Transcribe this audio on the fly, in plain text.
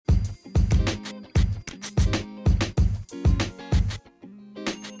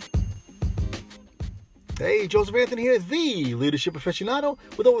Hey, Joseph Anthony here, the leadership aficionado.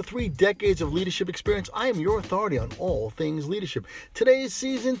 With over 3 decades of leadership experience, I am your authority on all things leadership. Today is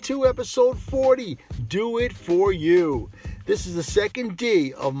Season 2, Episode 40, Do It For You. This is the second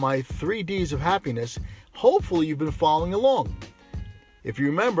D of my 3 Ds of happiness. Hopefully you've been following along. If you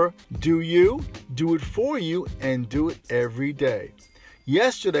remember, do you, do it for you, and do it every day.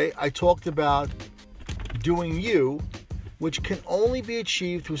 Yesterday, I talked about doing you, which can only be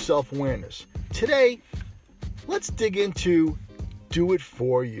achieved through self-awareness. Today, let's dig into do it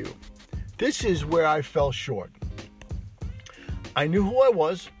for you. This is where I fell short. I knew who I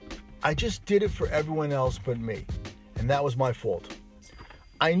was. I just did it for everyone else but me. And that was my fault.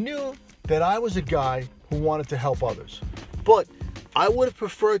 I knew that I was a guy who wanted to help others. But I would have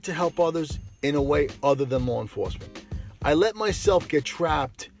preferred to help others in a way other than law enforcement. I let myself get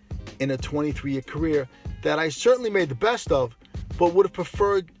trapped in a 23-year career that I certainly made the best of, but would have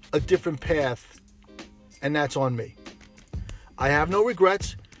preferred a different path, and that's on me. I have no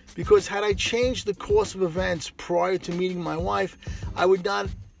regrets, because had I changed the course of events prior to meeting my wife, I would not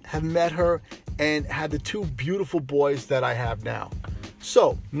have met her and had the 2 beautiful boys that I have now.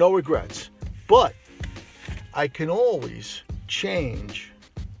 So, no regrets. But I can always change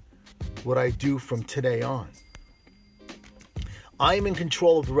what I do from today on. I am in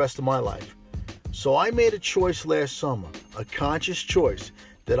control of the rest of my life. So I made a choice last summer, a conscious choice,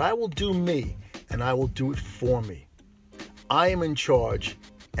 that I will do me and I will do it for me. I am in charge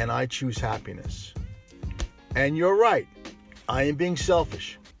and I choose happiness. And you're right, I am being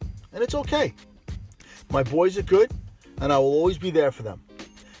selfish. And it's okay. My boys are good and I will always be there for them.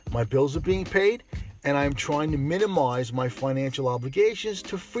 My bills are being paid and I'm trying to minimize my financial obligations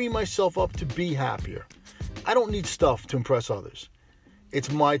to free myself up to be happier. I don't need stuff to impress others.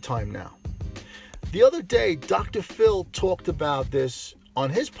 It's my time now. The other day, Dr. Phil talked about this on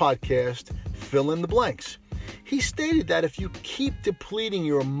his podcast, Fill in the Blanks. He stated that if you keep depleting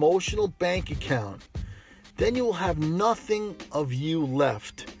your emotional bank account, then you will have nothing of you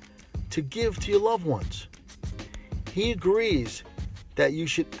left to give to your loved ones. He agrees that you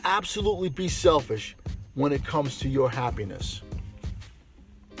should absolutely be selfish when it comes to your happiness.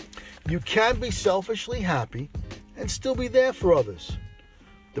 You can be selfishly happy and still be there for others.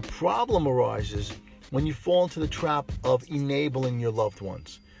 The problem arises when you fall into the trap of enabling your loved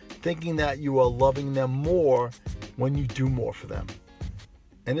ones, thinking that you are loving them more when you do more for them.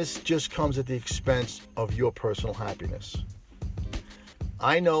 And this just comes at the expense of your personal happiness.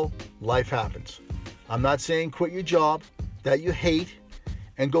 I know life happens. I'm not saying quit your job that you hate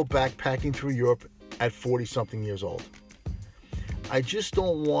and go backpacking through Europe at 40-something years old. I just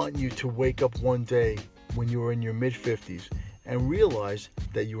don't want you to wake up one day when you are in your mid-50s and realize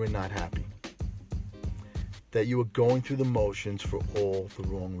that you are not happy, that you are going through the motions for all the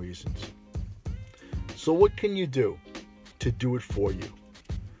wrong reasons. So what can you do to do it for you?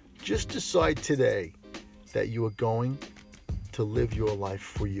 Just decide today that you are going to live your life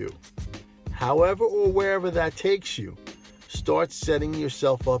for you. However or wherever that takes you, start setting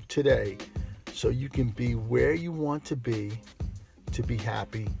yourself up today so you can be where you want to be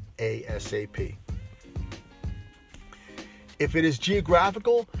happy ASAP. If it is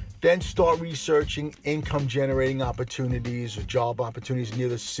geographical, then start researching income generating opportunities or job opportunities near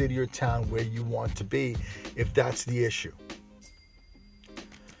the city or town where you want to be, if that's the issue.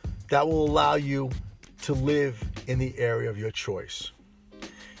 That will allow you to live in the area of your choice.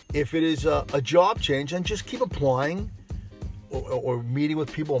 If it is a job change, then just keep applying or meeting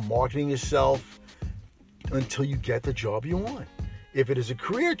with people, marketing yourself until you get the job you want. If it is a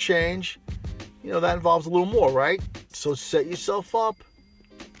career change, that involves a little more, right? So set yourself up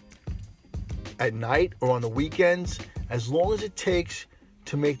at night or on the weekends, as long as it takes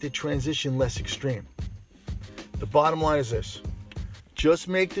to make the transition less extreme. The bottom line is this: just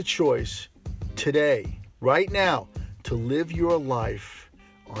make the choice today, right now, to live your life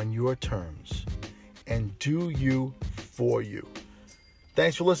on your terms and do you for you.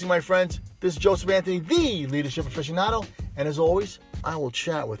 Thanks for listening, my friends. This is Joseph Anthony, the leadership aficionado, and as always, I will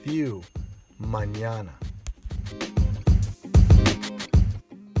chat with you mañana.